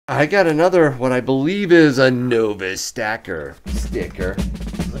I got another, what I believe is a Novus Stacker sticker.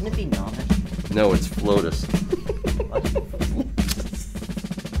 Wouldn't it be novice? No, it's Flotus. What?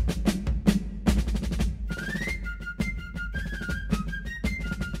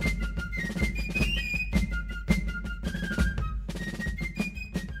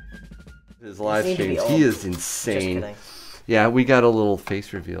 His live streams, he is insane. Just kidding. Yeah, we got a little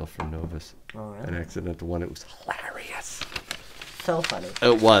face reveal from Novus. Oh, really? An accidental one. It was hilarious. So funny.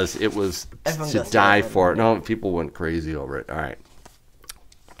 It was. It was Everyone to goes die crazy. for it. No, people went crazy over it. All right.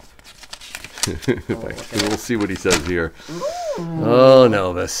 We'll see what he says here. Oh,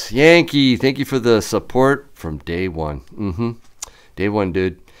 Novus. Yankee, thank you for the support from day one. Day one,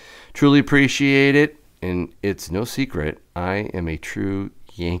 dude. Truly appreciate it. And it's no secret, I am a true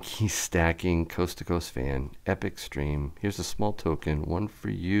Yankee Stacking coast-to-coast fan. Epic stream. Here's a small token. One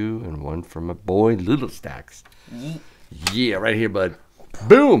for you and one for my boy, Little Stacks. Yeah, right here, bud.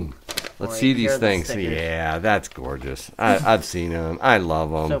 Boom! Let's see these things. Yeah, that's gorgeous. I've seen them. I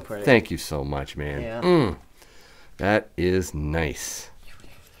love them. So pretty. Thank you so much, man. Yeah. That is nice.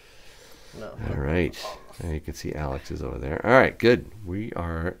 No. All right. You can see Alex is over there. All right, good. We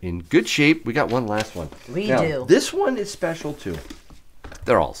are in good shape. We got one last one. We do. This one is special, too.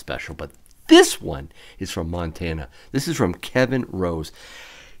 They're all special, but this one is from Montana. This is from Kevin Rose.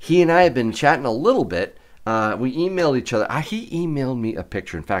 He and I have been chatting a little bit. We emailed each other. He emailed me a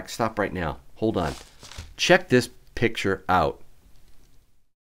picture. In fact, stop right now. Hold on. Check this picture out.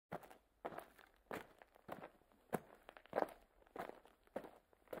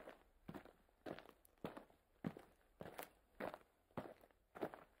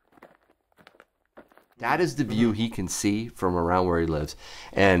 That is the view he can see from around where he lives.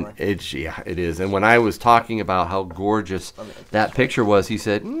 And it's, yeah, it is. And when I was talking about how gorgeous that picture was, he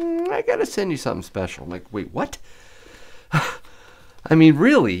said, I got to send you something special. I'm like, wait, what? I mean,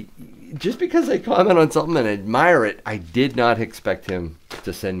 really, just because I comment on something and admire it, I did not expect him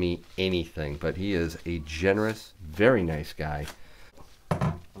to send me anything. But he is a generous, very nice guy.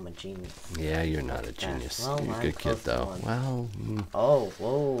 I'm a genius. Yeah, you're not a genius. Well, you're a I'm good kid, close to though. one. Well, Oh,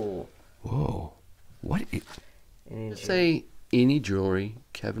 whoa. whoa. What? Any Say any jewelry,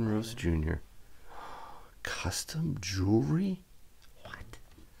 Kevin Rose Jr. Custom jewelry?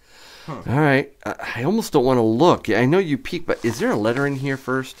 What? All right. I almost don't want to look. I know you peek, but is there a letter in here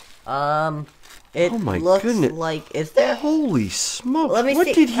first? It Oh my looks goodness. like, is there? Holy smokes. Let me what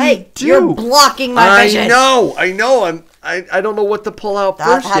see. did he Hey, do? you're blocking my vision. I know. I don't know what to pull out That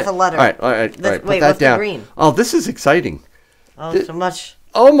first has yet. a letter. All right. Put Wait, that what's the down. green? Oh, this is exciting. Oh, so much.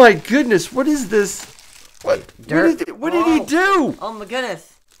 Oh my goodness. What is this? What? Dirt. What did he do? Oh my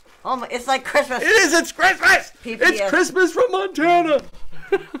goodness. Oh my, it's like Christmas. It is. It's Christmas. PPS. It's Christmas from Montana.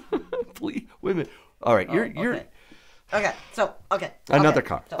 Please, wait a minute. All right, you're Okay, so, okay. another okay,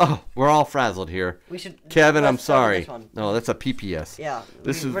 car. so Oh, we're all frazzled here. we should. Kevin, I'm let's start sorry. with this one. No, that's a PPS. Yeah.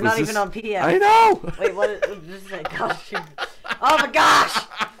 We're We're not even on PDF. I know. Wait, what is this? Is a costume. Oh my gosh!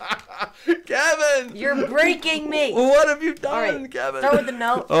 Kevin, You're breaking me. what have you done, All right, Kevin? start with the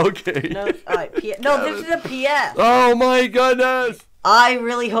note. Okay. No, all right. No, this is a PS. Oh my goodness. I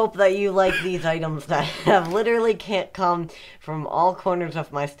really hope that you like these items that have literally can't come from all corners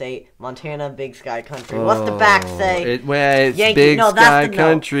of my state, Montana, Big Sky Country. What's the back say? It's Yankee. Big No, that's Sky the note.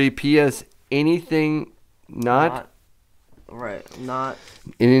 Country. P.S. Anything not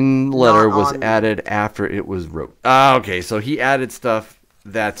in letter not was on- added after it was wrote. Ah, okay, so he added stuff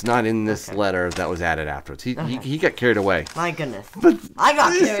that's not in this letter that was added afterwards. He got carried away. My goodness. But I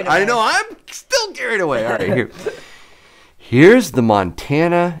got carried away. I know, I'm still carried away. All right, here. Here's the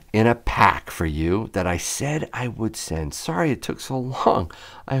Montana in a pack for you that I said I would send. Sorry it took so long.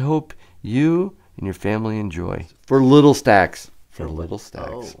 I hope you and your family enjoy. For Little Stacks. For Little Stacks.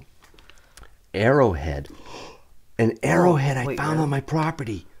 Oh. Arrowhead. An arrowhead I wait, found really? on my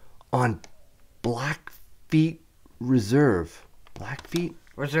property on Blackfeet Reserve. Blackfeet?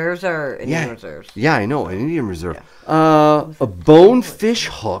 Reserves are Indian reserves. Yeah, I know, an Indian reserve. A bonefish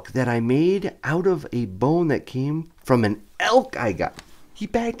hook that I made out of a bone that came from an elk I got. He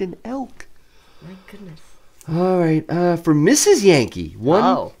bagged an elk. My goodness. All right, for Mrs. Yankee,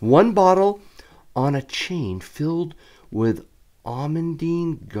 one bottle on a chain filled with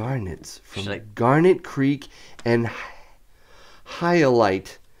almondine garnets from Garnet Creek and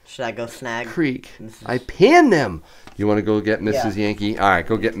Hyalite Should I go snag? Creek. I panned them. You want to go get Mrs. Yankee? All right,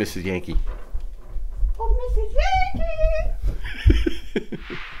 go get Mrs. Yankee. Oh, Mrs. Yankee!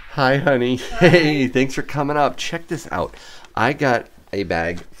 Hi, honey. Hey, thanks for coming up. Check this out. I got a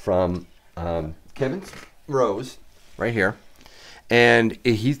bag from Kevin Rose right here. And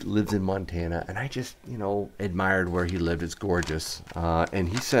he lives in Montana, and I just, admired where he lived. It's gorgeous. And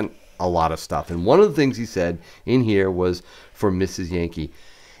he sent a lot of stuff. And one of the things he said in here was for Mrs. Yankee,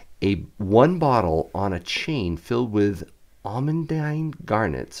 one bottle on a chain filled with almandine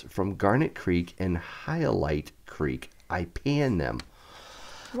garnets from Garnet Creek and Hyalite Creek. I pan them.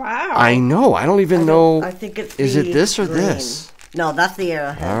 Wow. I know. I don't even know. I think it's Is the it this or green. this? No, that's the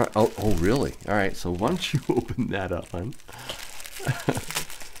arrowhead. All right. Oh, really? All right. So why don't you open that up, hon?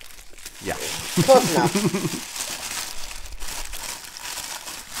 Yeah. Close enough.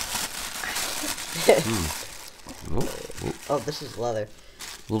 Oh, this is leather.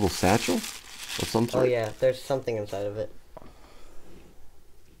 Little satchel of some sort. Oh yeah, there's something inside of it.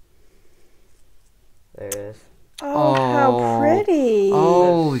 There it is. Oh, how pretty.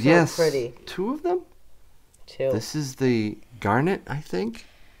 Oh, They're so yes. pretty. 2 of them? Two. This is the garnet, I think.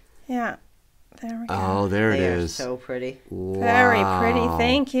 Yeah. There we go. Oh, there it They are is. so pretty. Very pretty. Wow.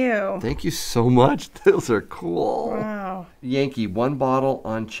 Thank you. Thank you so much. Those are cool. Wow. Yankee, one bottle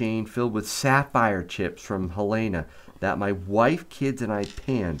on chain filled with sapphire chips from Helena that my wife, kids, and I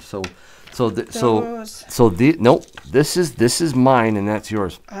panned. Nope. This is mine, and that's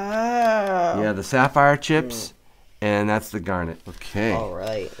yours. Oh. Yeah, the sapphire chips, and that's the garnet. Okay. All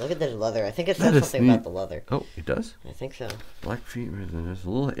right. Look at this leather. I think it That says is something neat. about the leather. Oh, it does. I think so. Black feet. There's a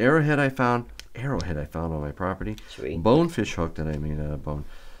little arrowhead I found on my property. Sweet. Bonefish hook that I made out of bone.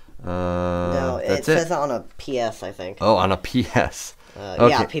 No, it that's says on a PS, I think. Oh, on a PS. Yeah,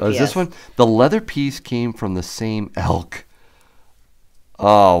 Okay. Oh, is this PPS. one? The leather piece came from the same elk.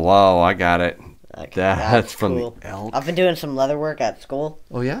 Oh, wow. I got it. Okay, That's from cool. the elk. I've been doing some leather work at school.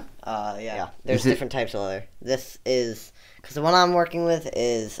 Oh, yeah? Yeah. There's Is it- different types of leather. This is because the one I'm working with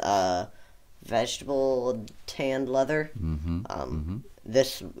is vegetable tanned leather.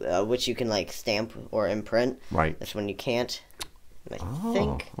 This which you can like stamp or imprint. Right. This one you can't. And I Oh,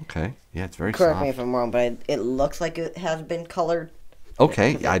 think. okay. Yeah, it's very Correct soft. me if I'm wrong, but it looks like it has been colored.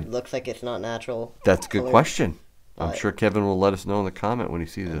 Okay. 'Cause it looks like it's not natural. That's a good colored. question. I'm But- sure Kevin will let us know in the comment when he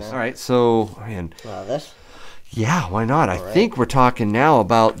sees this. All right. So, man. This Yeah, why not? I right. think we're talking now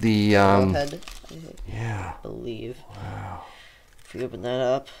about the arrowhead, yeah. I believe. Wow. If you open that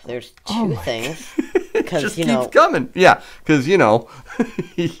up, there's two Oh my things. It Because just you keeps know, coming. Yeah, because he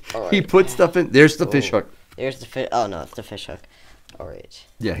right. puts stuff in. There's the fish hook. there's the fish. Oh no, it's the fish hook. All right.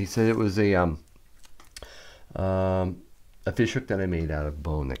 Yeah, he said it was a fish hook that I made out of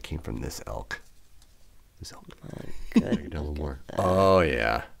bone that came from this elk. This elk. Good. A little more. Oh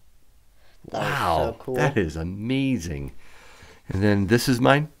yeah. That was Wow, so cool. that is amazing. And then this is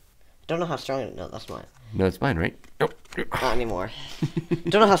mine. Don't know how strong it is. No, that's mine. No, it's mine, right? Nope. Not anymore.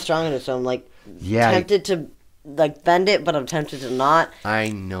 Don't know how strong it is, so I'm like Yeah, tempted to like bend it, but I'm tempted to not. I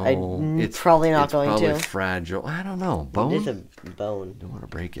know. I'm probably not it's going probably to. fragile. I don't know. Bone. It is a bone. Don't want to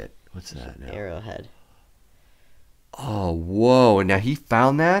break it. What's that now? Arrowhead. Oh, whoa! Now he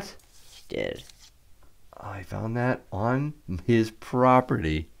found that. He did. I found that on his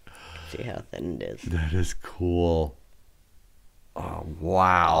property. See how thin it is. That is cool. Oh,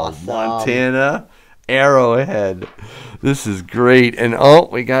 wow. Awesome. Montana Arrowhead. This is great. And oh,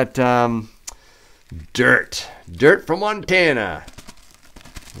 we got dirt. Dirt from Montana.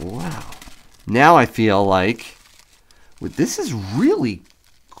 Wow. Now I feel like this is really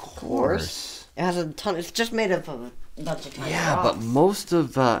coarse. It has a ton. It's just made of a bunch of tiny Yeah, rocks. but most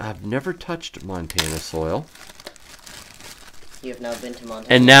of I've never touched Montana soil. You've never been to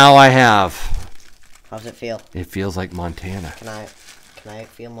Montana. And now I have. How's it feel? It feels like Montana. Can I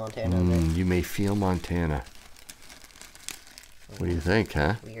feel Montana? a bit? You may feel Montana. What do you think,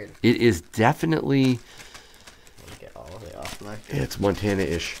 huh? Weird. It is definitely, Let me get all of it off my. it's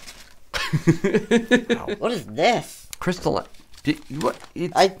Montana-ish. What is this? Crystal, what?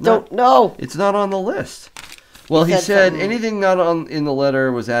 It's I don't know. It's not on the list. Well, he said said some- anything not on in the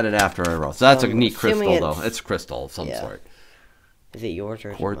letter was added after I wrote. So that's a I'm neat assuming crystal, though. it's- It's crystal of some yeah. sort. Is it yours or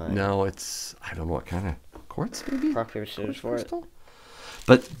is it Quart? mine? No, it's I don't know what kind of quartz, maybe. Rock paper scissors for it. Crystal?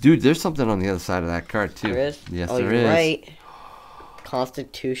 But dude, there's something on the other side of that card too. There is. Yes, oh, there you're is. right.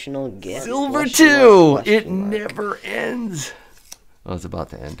 Constitutional gift. Silver Question mark, too. question It mark. never ends. Oh, it's about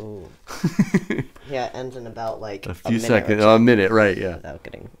to end. Ooh. Yeah, it ends in about like A few minute or seconds. two Oh, a minute, right? Yeah. without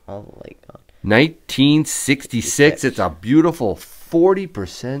getting all like gone. 1966. It's a beautiful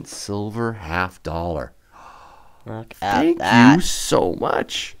 40% silver half dollar. Look at Thank that. you so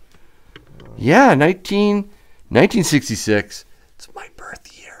much. Yeah, 1966. It's my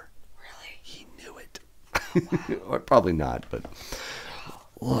birth year. Really? He knew it. Or probably not, but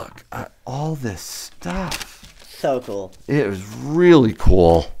look at all this stuff. So cool. It was really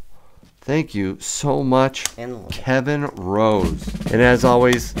cool. Thank you so much, And Kevin Rose. And as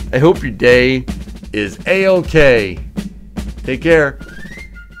always, I hope your day is A-OK. Take care.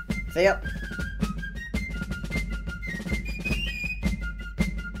 see ya.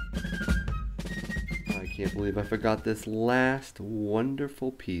 I can't believe I forgot this last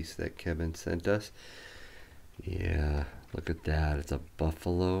wonderful piece that Kevin sent us. Yeah, look at that. It's a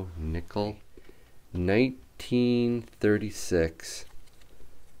Buffalo nickel. 1936.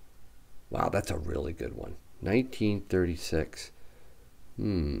 Wow, that's a really good one. 1936.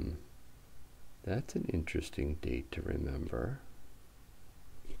 That's an interesting date to remember.